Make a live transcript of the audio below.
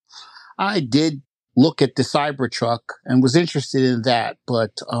I did look at the Cybertruck and was interested in that,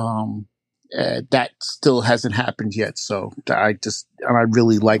 but that still hasn't happened yet. So I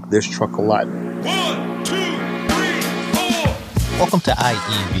really like this truck a lot. 1, 2, 3, 4. Welcome to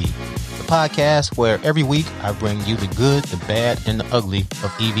IEV, the podcast where every week I bring you the good, the bad, and the ugly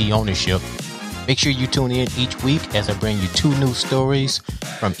of EV ownership. Make sure you tune in each week as I bring you 2 new stories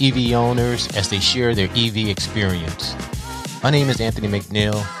from EV owners as they share their EV experience. My name is Anthony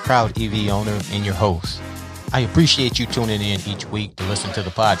McNeil, proud EV owner and your host. I appreciate you tuning in each week to listen to the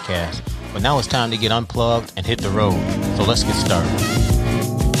podcast, but now it's time to get unplugged and hit the road. So let's get started.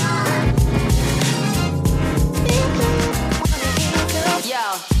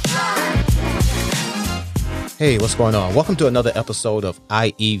 Hey, what's going on? Welcome to another episode of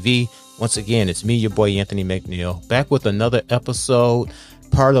IEV. Once again, it's me, your boy Anthony McNeil, back with another episode,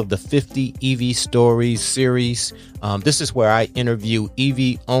 part of the 50 EV Stories series. This is where I interview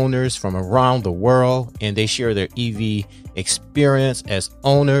EV owners from around the world, and they share their EV experience as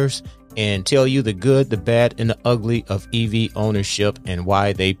owners and tell you the good, the bad, and the ugly of EV ownership and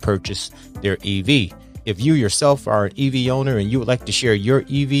why they purchased their EV. If you yourself are an EV owner and you would like to share your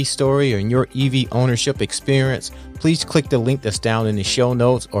EV story or your EV ownership experience, please click the link that's down in the show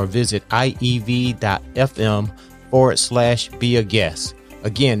notes or visit iev.fm/be a guest.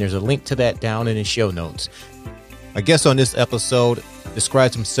 Again, there's a link to that down in the show notes. My guest on this episode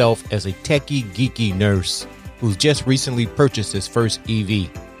describes himself as a techie, geeky nurse who's just recently purchased his first EV.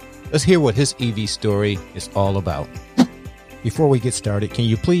 Let's hear what his EV story is all about. Before we get started, can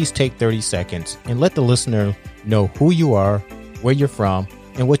you please take 30 seconds and let the listener know who you are, where you're from,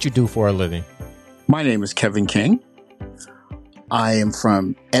 and what you do for a living? My name is Kevin King. I am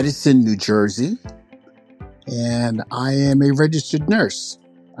from Edison, New Jersey, and I am a registered nurse.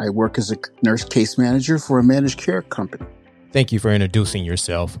 I work as a nurse case manager for a managed care company. Thank you for introducing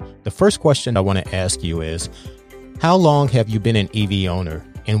yourself. The first question I want to ask you is, how long have you been an EV owner,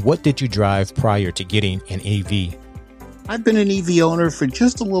 and what did you drive prior to getting an EV? I've been an EV owner for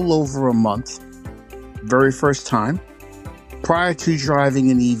just a little over a month. Very first time. Prior to driving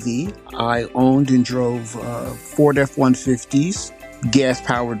an EV, I owned and drove Ford F-150s,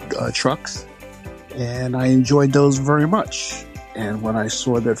 gas-powered trucks, and I enjoyed those very much. And when I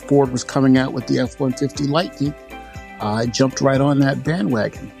saw that Ford was coming out with the F-150 Lightning, I jumped right on that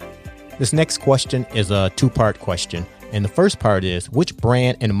bandwagon. This next question is a 2-part question. And the first part is, which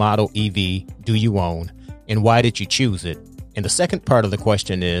brand and model EV do you own? And why did you choose it? And the second part of the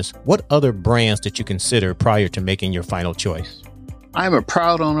question is, what other brands did you consider prior to making your final choice? I'm a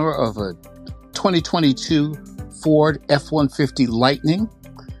proud owner of a 2022 Ford F-150 Lightning.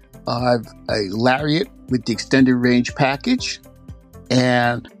 I've a Lariat with the extended range package,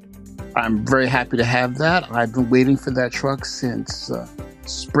 and I'm very happy to have that. I've been waiting for that truck since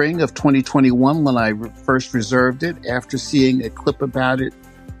spring of 2021 when I first reserved it after seeing a clip about it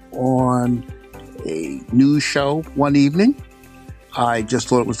on a news show one evening. I just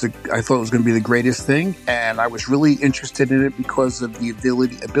thought it was going to be the greatest thing, and I was really interested in it because of the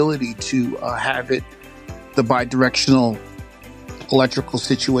ability to have it the bidirectional electrical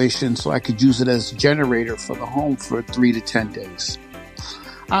situation, so I could use it as a generator for the home for 3 to 10 days.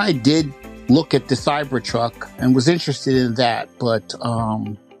 I did look at the Cybertruck and was interested in that, but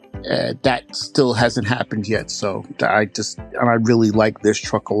that still hasn't happened yet. So I really like this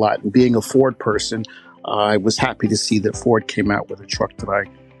truck a lot. And being a Ford person, I was happy to see that Ford came out with a truck that I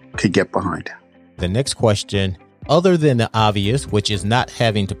could get behind. The next question, other than the obvious, which is not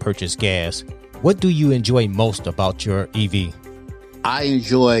having to purchase gas, what do you enjoy most about your EV? I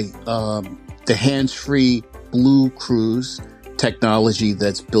enjoy the hands-free Blue Cruise technology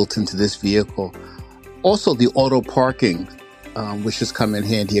that's built into this vehicle. Also, the auto parking, which has come in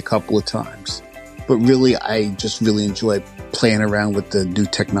handy a couple of times. But really, I just really enjoy playing around with the new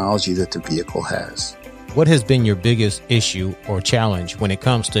technology that the vehicle has. What has been your biggest issue or challenge when it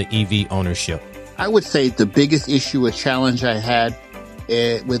comes to EV ownership? I would say the biggest issue or challenge I had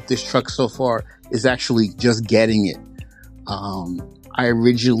with this truck so far is actually just getting it. I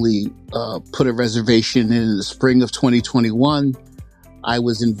originally put a reservation in the spring of 2021. I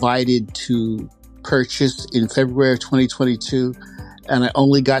was invited to purchase in February of 2022, and I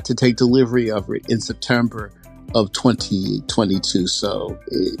only got to take delivery of it in September of 2022. So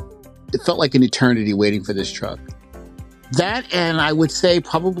it felt like an eternity waiting for this truck. That, and I would say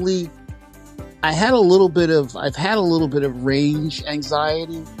probably I've had a little bit of range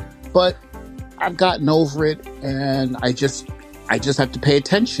anxiety, but I've gotten over it, and I just have to pay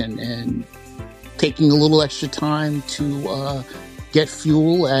attention and taking a little extra time to get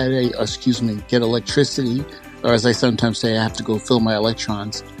fuel get electricity, or as I sometimes say, I have to go fill my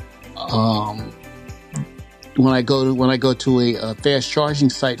electrons When I go to a fast charging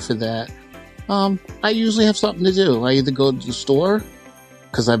site for that, I usually have something to do. I either go to the store,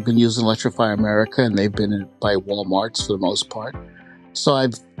 because I've been using Electrify America, and they've been by Walmarts for the most part. So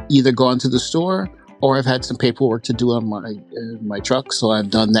I've either gone to the store, or I've had some paperwork to do on my truck. So I've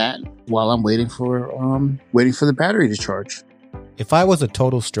done that while I'm waiting for the battery to charge. If I was a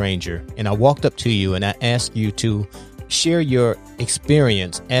total stranger and I walked up to you and I asked you to share your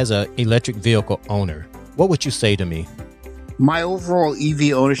experience as an electric vehicle owner, what would you say to me? My overall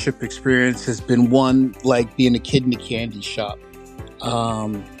EV ownership experience has been one like being a kid in a candy shop.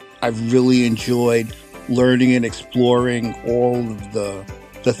 I've really enjoyed learning and exploring all of the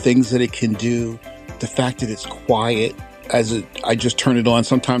things that it can do. The fact that it's quiet I just turn it on.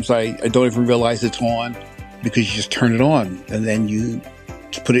 Sometimes I don't even realize it's on because you just turn it on and then you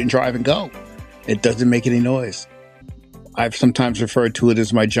just put it in drive and go. It doesn't make any noise. I've sometimes referred to it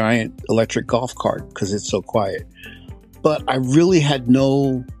as my giant electric golf cart because it's so quiet. But I really had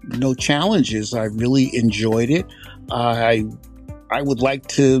no challenges. I really enjoyed it. I would like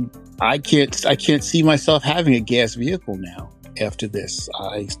to. I can't see myself having a gas vehicle now after this.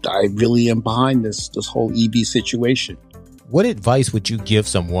 I really am behind this whole EV situation. What advice would you give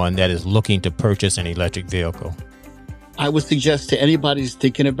someone that is looking to purchase an electric vehicle? I would suggest to anybody who's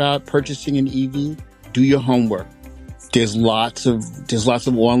thinking about purchasing an EV, do your homework. There's lots of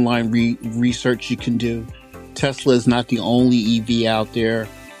online research you can do. Tesla is not the only EV out there.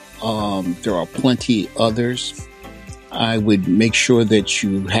 There are plenty others. I would make sure that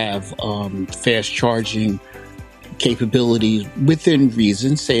you have fast charging capabilities within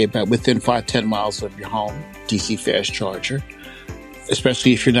reason, say about within 5-10 miles of your home, DC fast charger,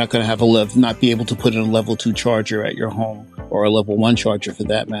 especially if you're not going to have not be able to put in a level 2 charger at your home or a level 1 charger for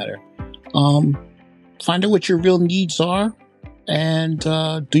that matter. Find out what your real needs are and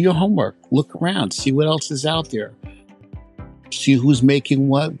do your homework. Look around, see what else is out there. See who's making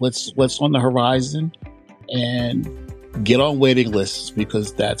what's on the horizon, and get on waiting lists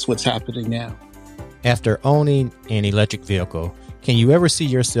because that's what's happening now. After owning an electric vehicle, can you ever see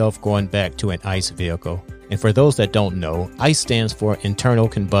yourself going back to an ICE vehicle? And for those that don't know, ICE stands for internal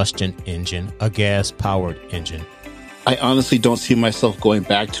combustion engine, a gas-powered engine. I honestly don't see myself going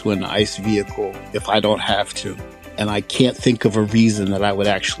back to an ICE vehicle if I don't have to. And I can't think of a reason that I would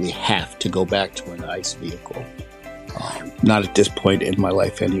actually have to go back to an ICE vehicle. Not at this point in my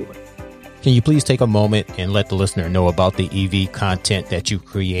life anyway. Can you please take a moment and let the listener know about the EV content that you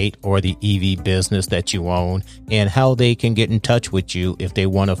create or the EV business that you own and how they can get in touch with you if they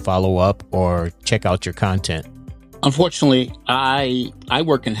want to follow up or check out your content? Unfortunately, I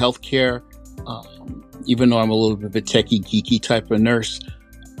work in healthcare, even though I'm a little bit of a techie, geeky type of nurse.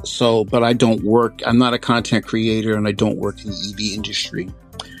 But I don't work. I'm not a content creator and I don't work in the EV industry.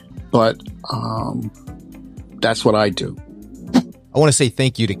 But that's what I do. I want to say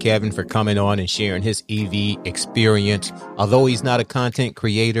thank you to Kevin for coming on and sharing his EV experience. Although he's not a content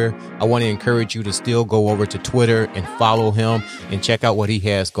creator, I want to encourage you to still go over to Twitter and follow him and check out what he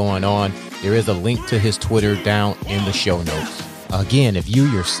has going on. There is a link to his Twitter down in the show notes. Again, if you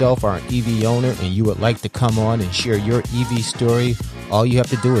yourself are an EV owner and you would like to come on and share your EV story, all you have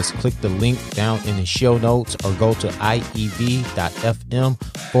to do is click the link down in the show notes or go to iev.fm/be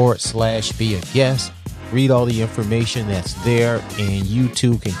a guest. Read all the information that's there, and you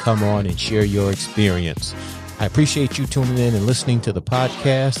too can come on and share your experience. I appreciate you tuning in and listening to the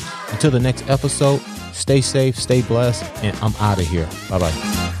podcast. Until the next episode, stay safe, stay blessed, and I'm out of here.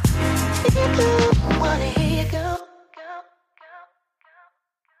 Bye-bye.